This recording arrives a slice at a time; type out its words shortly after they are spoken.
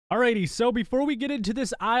Alrighty, so before we get into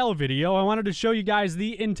this Isle video, I wanted to show you guys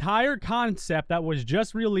the entire concept that was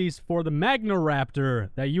just released for the Magnoraptor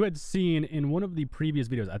that you had seen in one of the previous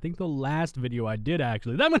videos. I think the last video I did,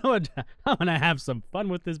 actually. I'm gonna have some fun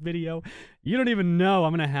with this video. You don't even know.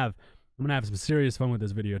 I'm gonna have some serious fun with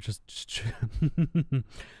this video. Just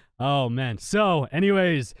oh man. So,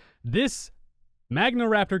 anyways, this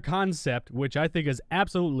Magnoraptor concept, which I think is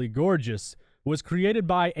absolutely gorgeous, was created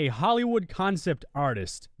by a Hollywood concept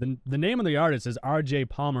artist. The name of the artist is RJ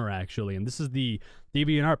Palmer, actually, and this is the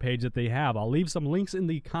DeviantArt page that they have. I'll leave some links in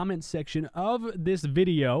the comment section of this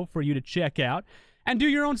video for you to check out and do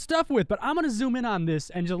your own stuff with, but I'm going to zoom in on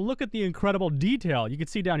this and just look at the incredible detail. You can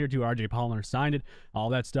see down here, too, RJ Palmer signed it,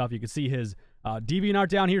 all that stuff. You can see his DeviantArt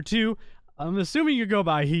down here, too. I'm assuming you go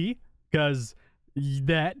by he, because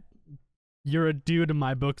that you're a dude in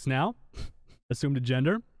my books now. Assumed a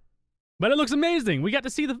gender. But it looks amazing. We got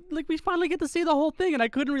to see we finally get to see the whole thing, and I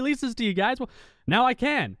couldn't release this to you guys. Well, now I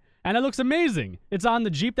can. And it looks amazing. It's on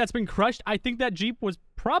the Jeep that's been crushed. I think that Jeep was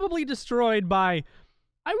probably destroyed by,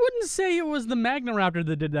 I wouldn't say it was the Magnoraptor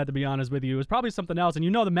that did that, to be honest with you. It was probably something else. And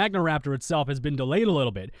you know the Magnoraptor itself has been delayed a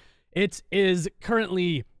little bit. It is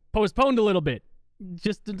currently postponed a little bit.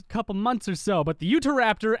 Just a couple months or so. But the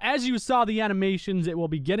Utahraptor, as you saw the animations, it will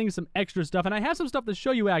be getting some extra stuff. And I have some stuff to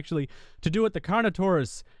show you, actually, to do with the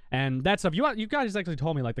Carnotaurus and that stuff. You guys actually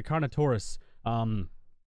told me, like, the Carnotaurus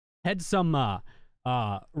had some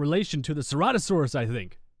relation to the Ceratosaurus, I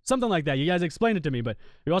think. Something like that. You guys explained it to me, but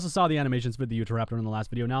you also saw the animations with the Utahraptor in the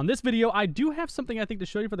last video. Now, in this video, I do have something, I think, to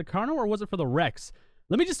show you for the Carno, or was it for the Rex?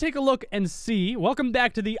 Let me just take a look and see. Welcome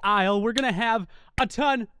back to the Isle. We're going to have a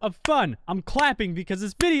ton of fun. I'm clapping because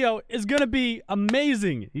this video is going to be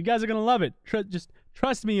amazing. You guys are going to love it. Just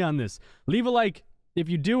trust me on this. Leave a like if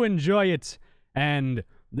you do enjoy it. And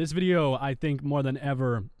this video, I think, more than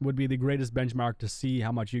ever, would be the greatest benchmark to see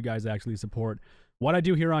how much you guys actually support what I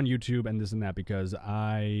do here on YouTube and this and that, because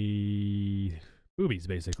boobies,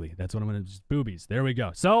 basically. That's what I'm going to just boobies. There we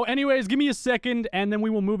go. So anyways, give me a second and then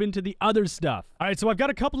we will move into the other stuff. All right, so I've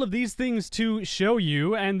got a couple of these things to show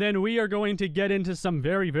you, and then we are going to get into some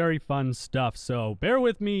very, very fun stuff. So bear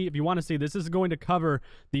with me if you want to see this. This is going to cover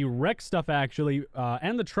the Rex stuff, actually,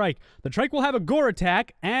 and the Trike. The Trike will have a gore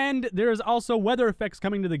attack, and there's also weather effects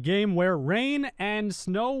coming to the game where rain and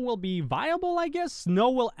snow will be viable, I guess.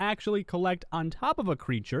 Snow will actually collect on top of a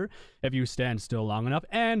creature if you stand still long enough,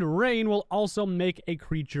 and rain will also make a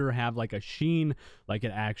creature have like a sheen, like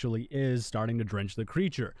it actually is starting to drench the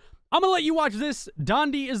creature. I'm gonna let you watch this.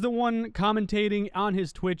 Dondi is the one commentating on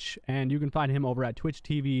his Twitch, and you can find him over at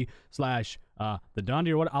twitch.tv/the Dondi,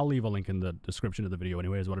 or what. I'll leave a link in the description of the video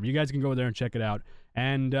anyways, whatever. You guys can go there and check it out,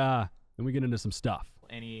 and then we get into some stuff.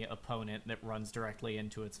 Any opponent that runs directly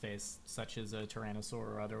into its face, such as a Tyrannosaur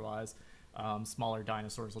or otherwise, smaller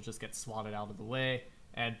dinosaurs will just get swatted out of the way,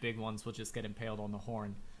 and big ones will just get impaled on the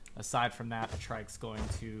horn. Aside from that, the Trike's going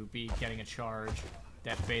to be getting a charge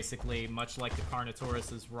that basically, much like the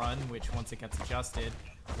Carnotaurus's run, which once it gets adjusted,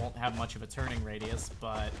 won't have much of a turning radius,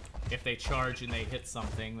 but if they charge and they hit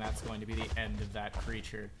something, that's going to be the end of that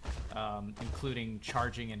creature, including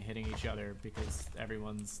charging and hitting each other, because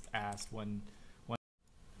everyone's asked when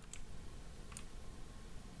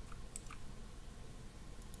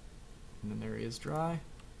and then there he is dry.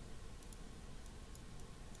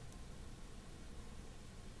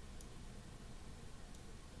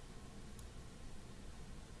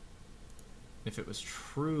 If it was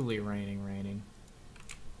truly raining.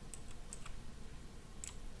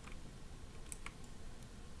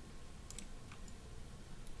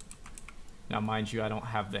 Now, mind you, I don't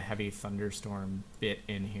have the heavy thunderstorm bit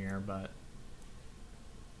in here, but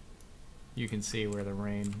you can see where the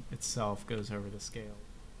rain itself goes over the scale.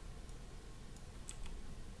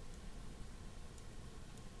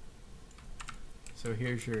 So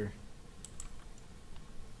here's your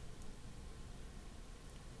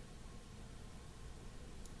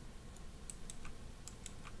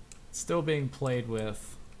still being played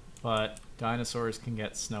with, but dinosaurs can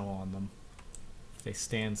get snow on them if they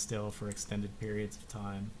stand still for extended periods of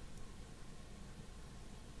time.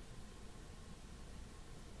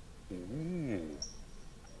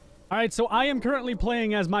 Alright, so I am currently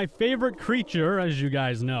playing as my favorite creature, as you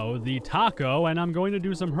guys know, the Taco, and I'm going to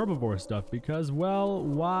do some herbivore stuff because, well,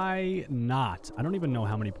 why not? I don't even know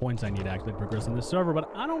how many points I need actually to progress in this server, but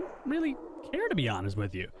I don't really care, to be honest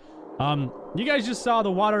with you. You guys just saw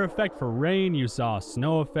the water effect for rain, you saw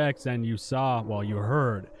snow effects, and you saw, well, you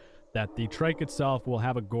heard that the Trike itself will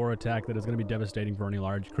have a gore attack that is going to be devastating for any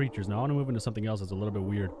large creatures. Now, I want to move into something else that's a little bit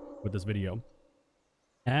weird with this video.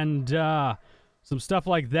 And, some stuff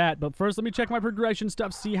like that. But first, let me check my progression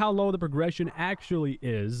stuff, see how low the progression actually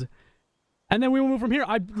is. And then we will move from here.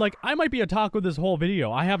 I might be a taco this whole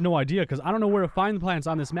video. I have no idea, because I don't know where to find the plants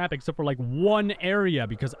on this map except for, like, one area,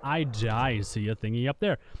 because I see a thingy up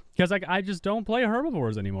there. Because, like, I just don't play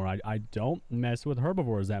herbivores anymore. I don't mess with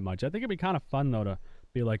herbivores that much. I think it'd be kind of fun, though, to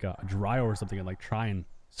be, like, a dryo or something and, like, try and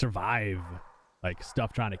survive, like,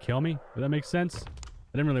 stuff trying to kill me. Does that make sense?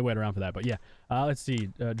 I didn't really wait around for that, but yeah. Let's see.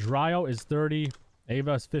 Dryo is 30.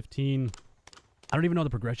 Ava is 15. I don't even know the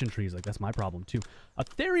progression trees. Like, that's my problem, too. A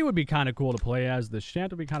Theory would be kind of cool to play as. The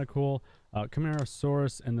Shant would be kind of cool.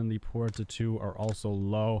 Camarasaurus and then the Porta 2 are also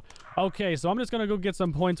low. Okay, so I'm just going to go get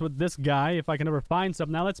some points with this guy if I can ever find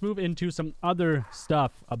some. Now, let's move into some other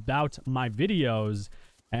stuff about my videos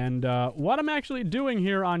and what I'm actually doing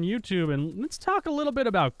here on YouTube. And let's talk a little bit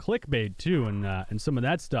about clickbait, too, and some of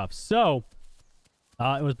that stuff. So,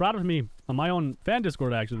 it was brought up to me on my own fan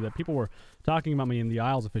Discord, actually, that people were talking about me in the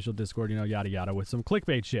Isles official Discord, you know, yada yada, with some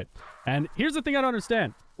clickbait shit. And here's the thing I don't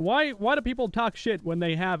understand. Why do people talk shit when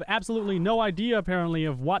they have absolutely no idea, apparently,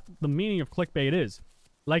 of what the meaning of clickbait is?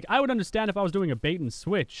 Like, I would understand if I was doing a bait and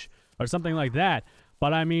switch or something like that,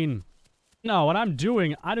 but I mean, no, what I'm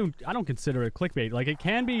doing, I don't consider it clickbait. Like, it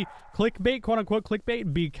can be clickbait, quote-unquote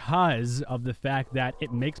clickbait, because of the fact that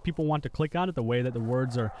it makes people want to click on it, the way that the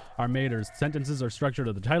words are made, or sentences are structured,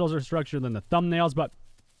 or the titles are structured, and the thumbnails. But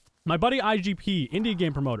my buddy IGP, indie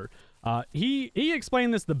game promoter, he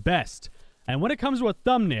explained this the best. And when it comes to a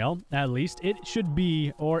thumbnail, at least, it should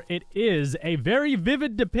be, or it is, a very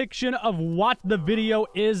vivid depiction of what the video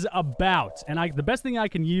is about. And the best thing I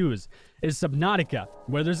can use is Subnautica,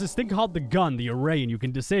 where there's this thing called the gun, the array, and you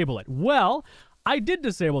can disable it. Well, I did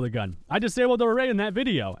disable the gun. I disabled the array in that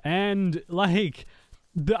video. And, like,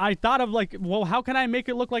 I thought of, like, well, how can I make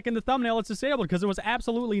it look like in the thumbnail it's disabled? Because there was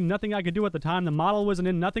absolutely nothing I could do at the time. The model wasn't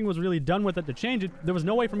in. Nothing was really done with it to change it. There was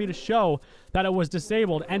no way for me to show that it was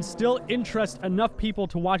disabled and still interest enough people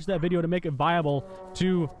to watch that video to make it viable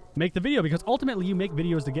to make the video. Because ultimately, you make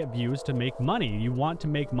videos to get views, to make money. You want to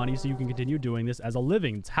make money so you can continue doing this as a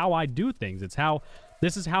living. It's how I do things.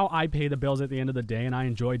 This is how I pay the bills at the end of the day, and I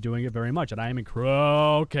enjoy doing it very much. And I am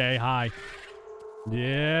okay, hi.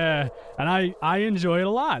 Yeah, and I enjoy it a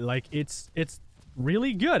lot. Like, it's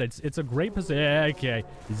really good. It's a great position. Okay.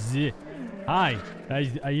 Hi.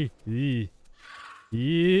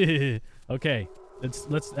 Yeah. Okay.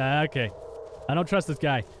 Let's okay. I don't trust this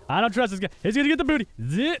guy. He's gonna get the booty.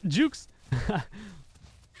 Jukes.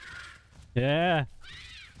 Yeah.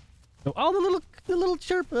 Oh, the little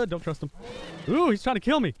chirp. Don't trust him. Ooh, he's trying to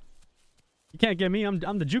kill me. You can't get me.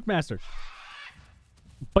 I'm the juke master.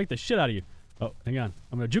 Bite the shit out of you. Oh, hang on.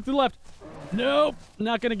 I'm going to juke to the left. Nope.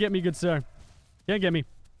 Not going to get me, good sir. Can't get me.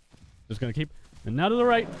 Just going to keep. And now to the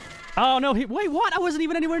right. Oh, no. Wait, what? I wasn't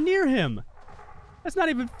even anywhere near him. That's not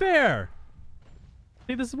even fair.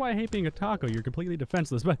 See, this is why I hate being a taco. You're completely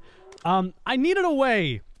defenseless. But I needed a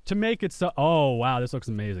way to make it so... Oh, wow. This looks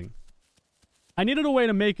amazing. I needed a way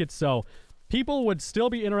to make it so people would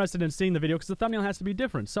still be interested in seeing the video because the thumbnail has to be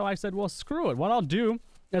different. So I said, well, screw it. What I'll do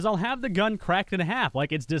is I'll have the gun cracked in half,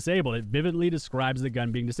 like it's disabled. It vividly describes the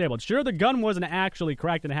gun being disabled. Sure, the gun wasn't actually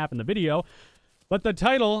cracked in half in the video, but the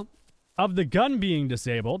title of the gun being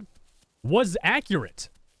disabled was accurate.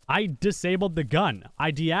 I disabled the gun.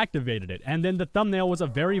 I deactivated it. And then the thumbnail was a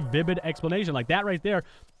very vivid explanation. Like, that right there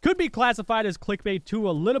could be classified as clickbait to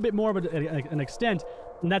a little bit more of an extent.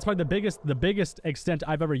 And that's probably the biggest extent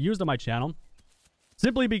I've ever used on my channel.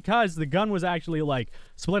 Simply because the gun was actually, like,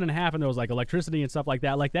 split in half and there was, like, electricity and stuff like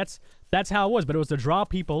that. Like, that's how it was. But it was to draw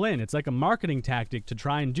people in. It's like a marketing tactic to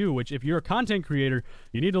try and do, which if you're a content creator,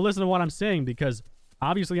 you need to listen to what I'm saying because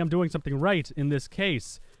obviously I'm doing something right in this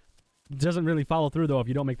case. It doesn't really follow through, though, if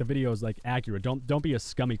you don't make the videos, like, accurate. Don't be a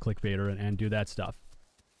scummy clickbaiter and do that stuff.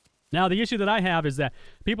 Now, the issue that I have is that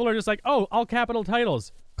people are just like, oh, all capital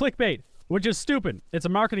titles, clickbait, which is stupid. It's a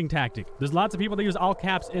marketing tactic. There's lots of people that use all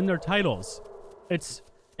caps in their titles. It's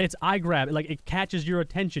eye grab. Like, it catches your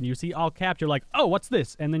attention. You see all caps, you're like, oh, what's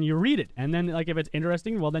this? And then you read it. And then, like, if it's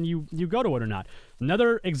interesting, well, then you go to it or not.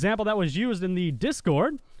 Another example that was used in the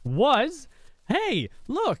Discord was, hey,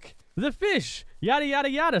 look, the fish, yada, yada,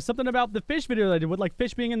 yada. Something about the fish video that I did with, like,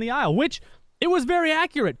 fish being in the aisle, which it was very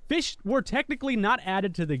accurate. Fish were technically not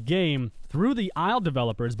added to the game through the Isle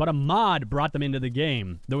developers, but a mod brought them into the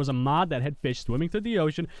game. There was a mod that had fish swimming through the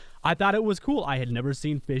ocean. I thought it was cool. I had never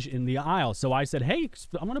seen fish in the Isle. So I said, hey,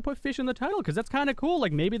 I'm going to put fish in the title because that's kind of cool.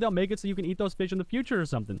 Like, maybe they'll make it so you can eat those fish in the future or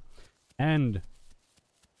something. And,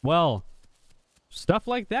 well, stuff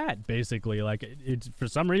like that, basically. Like, it's for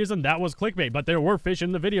some reason that was clickbait, but there were fish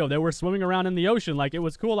in the video. They were swimming around in the ocean. Like, it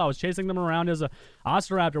was cool. I was chasing them around as a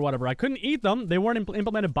osteraptor or whatever. I couldn't eat them. They weren't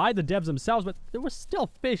implemented by the devs themselves, but there was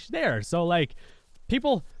still fish there. So, like,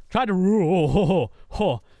 people tried to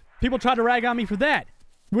people tried to rag on me for that,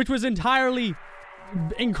 which was entirely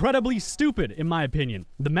incredibly stupid, in my opinion.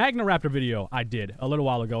 The Magnoraptor video I did a little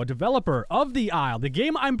while ago, a developer of the Isle, the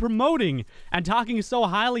game I'm promoting and talking so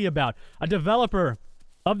highly about, a developer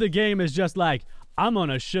of the game is just like, I'm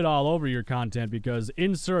gonna shit all over your content because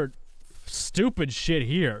insert stupid shit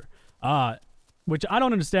here. Which I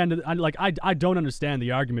don't understand. I don't understand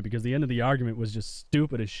the argument, because the end of the argument was just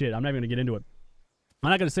stupid as shit. I'm not even gonna get into it. I'm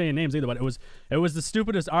not gonna say any names either, but it was the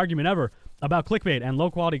stupidest argument ever about clickbait and low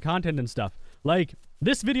quality content and stuff. Like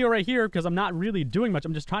this video right here, because I'm not really doing much.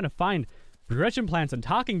 I'm just trying to find progression plans and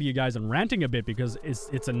talking to you guys and ranting a bit because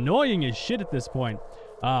it's annoying as shit at this point.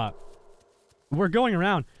 We're going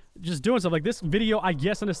around just doing stuff like this video, I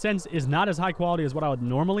guess in a sense is not as high quality as what I would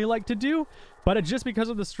normally like to do, but it's just because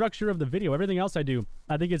of the structure of the video. Everything else I do,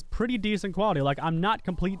 I think is pretty decent quality. Like, I'm not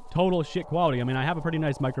complete total shit quality. I mean, I have a pretty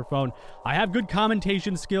nice microphone. I have good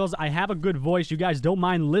commentation skills. I have a good voice. You guys don't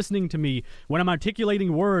mind listening to me when I'm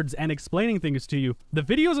articulating words and explaining things to you. The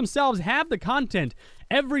videos themselves have the content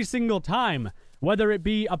every single time, whether it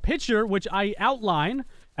be a picture, which I outline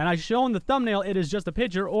and I show in the thumbnail, it is just a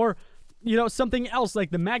picture, or you know, something else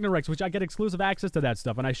like the Magnorex, which I get exclusive access to that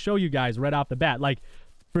stuff, and I show you guys right off the bat. Like,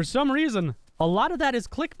 for some reason, a lot of that is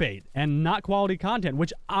clickbait and not quality content,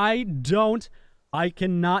 which I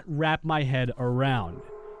cannot wrap my head around.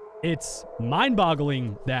 It's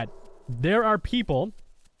mind-boggling that there are people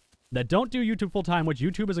that don't do YouTube full-time, which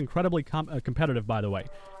YouTube is incredibly competitive, by the way.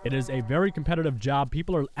 It is a very competitive job.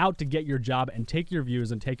 People are out to get your job and take your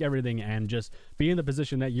views and take everything and just be in the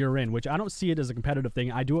position that you're in, which I don't see it as a competitive thing.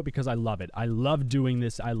 I do it because I love it. I love doing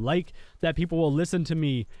this. I like that people will listen to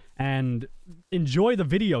me and enjoy the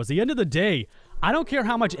videos. At the end of the day, I don't care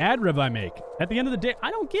how much ad rev I make. At the end of the day, I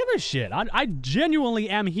don't give a shit. I genuinely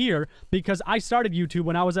am here because I started YouTube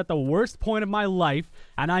when I was at the worst point of my life,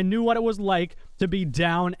 and I knew what it was like to be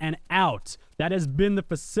down and out. That has been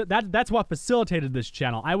that's what facilitated this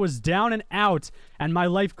channel. I was down and out, and my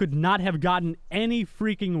life could not have gotten any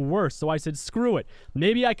freaking worse. So I said, screw it.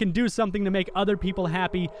 Maybe I can do something to make other people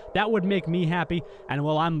happy. That would make me happy. And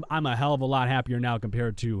well, I'm a hell of a lot happier now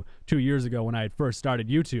compared to 2 years ago when I had first started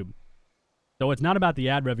YouTube. So it's not about the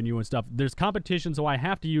ad revenue and stuff. There's competition, so I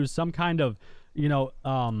have to use some kind of, you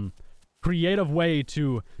know, creative way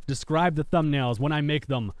to describe the thumbnails when I make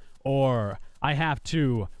them, or I have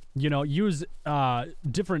to, you know, use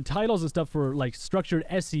different titles and stuff for, like, structured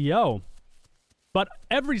SEO. But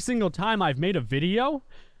every single time I've made a video,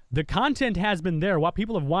 the content has been there. What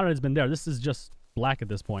people have wanted has been there. This is just black at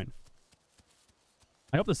this point.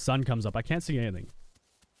 I hope the sun comes up. I can't see anything.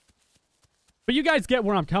 But you guys get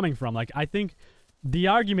where I'm coming from. Like, I think the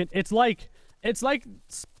argument, it's like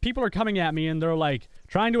people are coming at me and they're like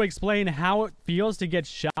trying to explain how it feels to get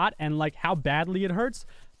shot and like how badly it hurts,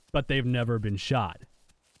 but they've never been shot.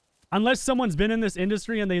 Unless someone's been in this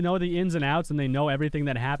industry and they know the ins and outs and they know everything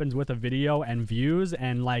that happens with a video and views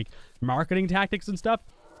and like marketing tactics and stuff,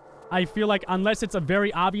 I feel like unless it's a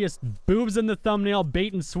very obvious boobs in the thumbnail,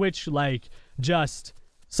 bait and switch, like just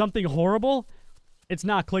something horrible, it's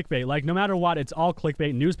not clickbait. Like, no matter what, it's all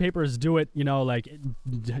clickbait. Newspapers do it, you know, like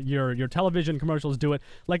your television commercials do it.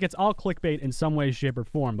 Like, it's all clickbait in some way, shape, or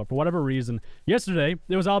form. But for whatever reason, yesterday,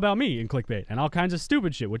 it was all about me in clickbait and all kinds of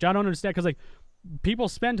stupid shit, which I don't understand, because, like, people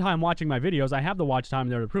spend time watching my videos. I have the watch time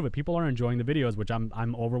there to prove it. People are enjoying the videos, which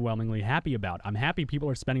I'm overwhelmingly happy about. I'm happy people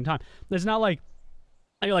are spending time. It's not like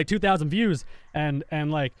I got like 2,000 views, and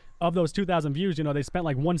like, of those 2,000 views, you know, they spent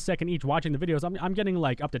like 1 second each watching the videos. I'm getting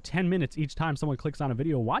like up to 10 minutes each time someone clicks on a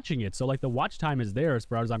video watching it. So like, the watch time is there as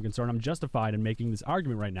far as I'm concerned. I'm justified in making this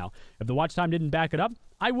argument right now. If the watch time didn't back it up,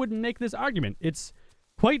 I wouldn't make this argument. It's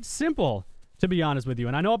quite simple, to be honest with you.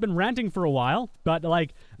 And I know I've been ranting for a while, but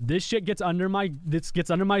like, this shit gets under my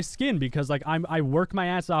skin, because like, I work my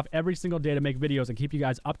ass off every single day to make videos and keep you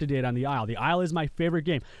guys up to date on the Isle. The Isle is my favorite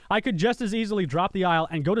game. I could just as easily drop the Isle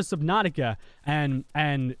and go to Subnautica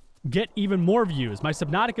and get even more views. My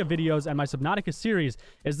Subnautica videos and my Subnautica series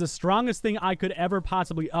is the strongest thing I could ever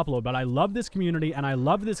possibly upload, but I love this community and I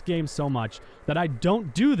love this game so much that I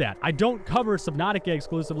don't do that. I don't cover Subnautica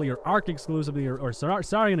exclusively or Ark exclusively or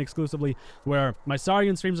Saurian exclusively, where my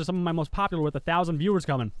Saurian streams are some of my most popular with 1,000 viewers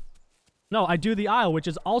coming. No, I do the Isle, which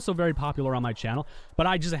is also very popular on my channel, but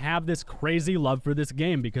I just have this crazy love for this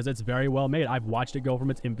game because it's very well made. I've watched it go from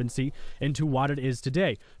its infancy into what it is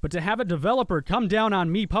today. But to have a developer come down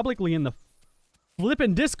on me publicly in the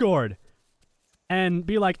flippin' Discord and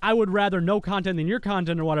be like, I would rather no content than your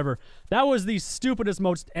content or whatever. That was the stupidest,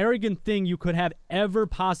 most arrogant thing you could have ever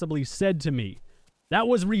possibly said to me. That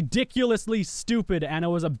was ridiculously stupid, and it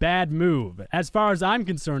was a bad move, as far as I'm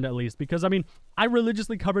concerned, at least, because, I mean, I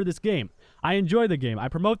religiously cover this game. I enjoy the game. I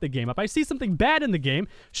promote the game. If I see something bad in the game,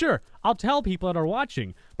 sure, I'll tell people that are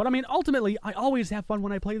watching. But, I mean, ultimately, I always have fun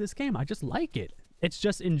when I play this game. I just like it. It's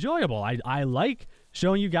just enjoyable. I like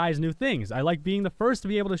showing you guys new things. I like being the first to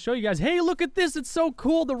be able to show you guys, hey, look at this. It's so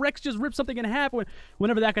cool. The Rex just ripped something in half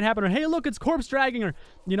whenever that could happen. Or, hey, look, it's corpse dragging. Or,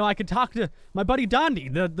 you know, I could talk to my buddy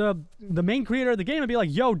Dondi, the main creator of the game, and be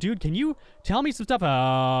like, yo, dude, can you tell me some stuff?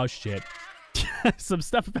 Oh, shit. Some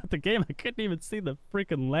stuff about the game. I couldn't even see the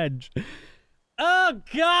freaking ledge. Oh,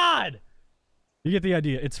 God. You get the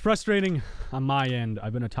idea. It's frustrating on my end.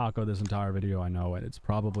 I've been a taco this entire video, I know, and it's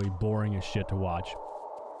probably boring as shit to watch.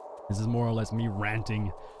 This is more or less me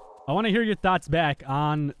ranting. I want to hear your thoughts back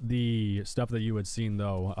on the stuff that you had seen,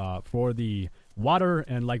 though, for the water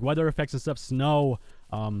and, like, weather effects and stuff, snow,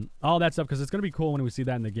 all that stuff, because it's going to be cool when we see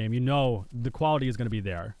that in the game. You know the quality is going to be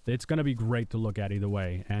there. It's going to be great to look at either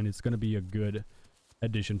way, and it's going to be a good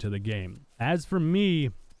addition to the game. As for me...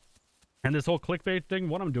 and this whole clickbait thing,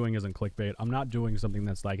 what I'm doing isn't clickbait. I'm not doing something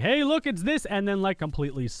that's like, hey, look, it's this, and then, like,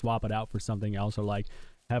 completely swap it out for something else, or, like,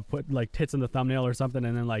 have put, like, tits in the thumbnail or something,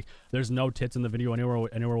 and then, like, there's no tits in the video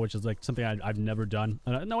anywhere, which is, like, something I've never done.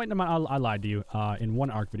 No, wait, no, I lied to you. In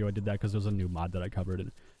one ARC video, I did that because there was a new mod that I covered, and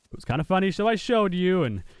it was kind of funny, so I showed you,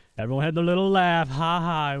 and everyone had their little laugh.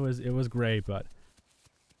 Ha-ha, it was great, but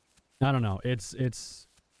I don't know. It's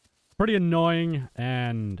pretty annoying,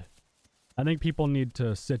 and... I think people need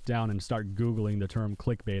to sit down and start Googling the term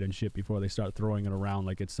clickbait and shit before they start throwing it around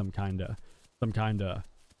like it's some kind of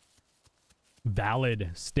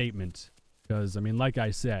valid statement. Because, I mean, like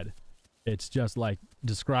I said, it's just like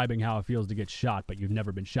describing how it feels to get shot, but you've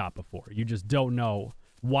never been shot before. You just don't know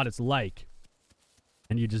what it's like.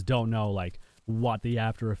 And you just don't know, like, what the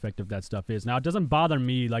after effect of that stuff is. Now, it doesn't bother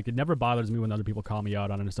me, like, it never bothers me when other people call me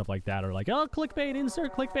out on it and stuff like that, or like, oh, clickbait,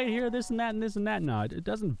 insert clickbait here, this and that and this and that. No, it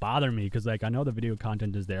doesn't bother me, because, like, I know the video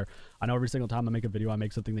content is there. I know every single time I make a video, I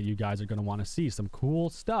make something that you guys are going to want to see, some cool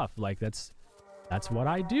stuff. Like, that's what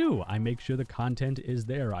I do. I make sure the content is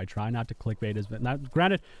there. I try not to clickbait as now,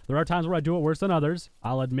 granted, there are times where I do it worse than others.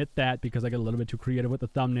 I'll admit that, because I get a little bit too creative with the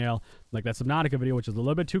thumbnail. Like that Subnautica video, which is a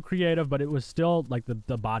little bit too creative, but it was still, like,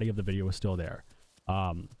 the body of the video was still there.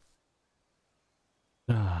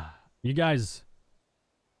 You guys,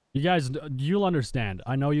 you'll understand.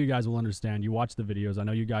 I know you guys will understand. You watch the videos. I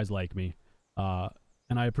know you guys like me.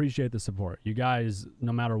 And I appreciate the support. You guys,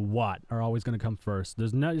 no matter what, are always going to come first.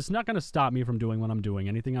 It's not going to stop me from doing what I'm doing.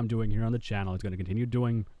 Anything I'm doing here on the channel is going to continue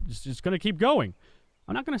doing. It's just going to keep going.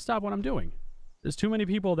 I'm not going to stop what I'm doing. There's too many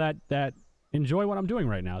people that enjoy what I'm doing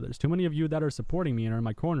right now. There's too many of you that are supporting me and are in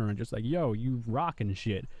my corner and just like, yo, you rock and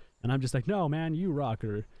shit. And I'm just like, no, man, you rock,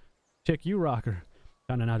 or chick, you rock, or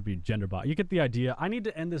kind of not to be gender bot. You get the idea. I need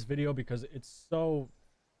to end this video because it's so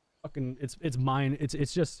fucking, it's mine.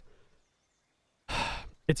 It's just,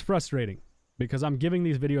 it's frustrating because I'm giving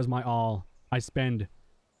these videos my all. I spend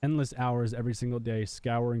endless hours every single day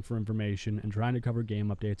scouring for information and trying to cover game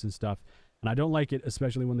updates and stuff. And I don't like it,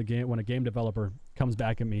 especially when a game developer comes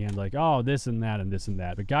back at me and like, oh, this and that and this and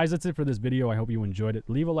that. But guys, that's it for this video. I hope you enjoyed it.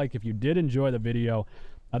 Leave a like if you did enjoy the video.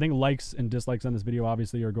 I think likes and dislikes on this video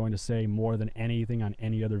obviously are going to say more than anything on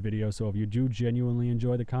any other video. So if you do genuinely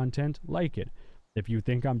enjoy the content, like it. If you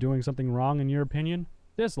think I'm doing something wrong in your opinion,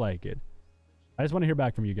 dislike it. I just want to hear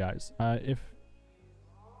back from you guys. If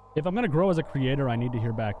I'm going to grow as a creator, I need to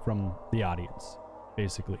hear back from the audience,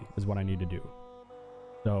 basically, is what I need to do.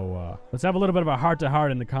 So let's have a little bit of a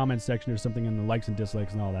heart-to-heart in the comment section or something in the likes and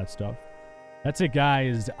dislikes and all that stuff. That's it,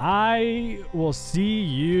 guys. I will see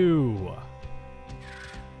you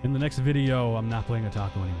in the next video. I'm not playing a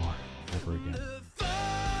taco anymore. Ever again.